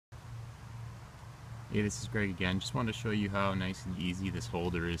Hey, this is Greg again. Just wanted to show you how nice and easy this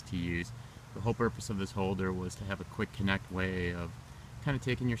holder is to use. The whole purpose of this holder was to have a quick connect way of kind of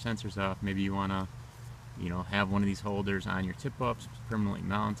taking your sensors off. Maybe you want to, have one of these holders on your tip-ups permanently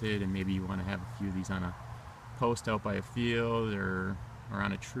mounted, and maybe you want to have a few of these on a post out by a field or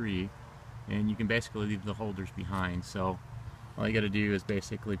on a tree, and you can basically leave the holders behind. So all you got to do is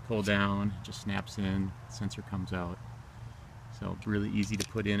basically pull down, it just snaps in, the sensor comes out. So it's really easy to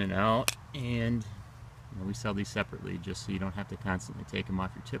put in and out, and we sell these separately just so you don't have to constantly take them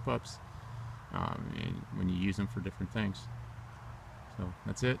off your tip-ups and when you use them for different things. So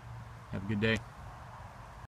that's it. Have a good day.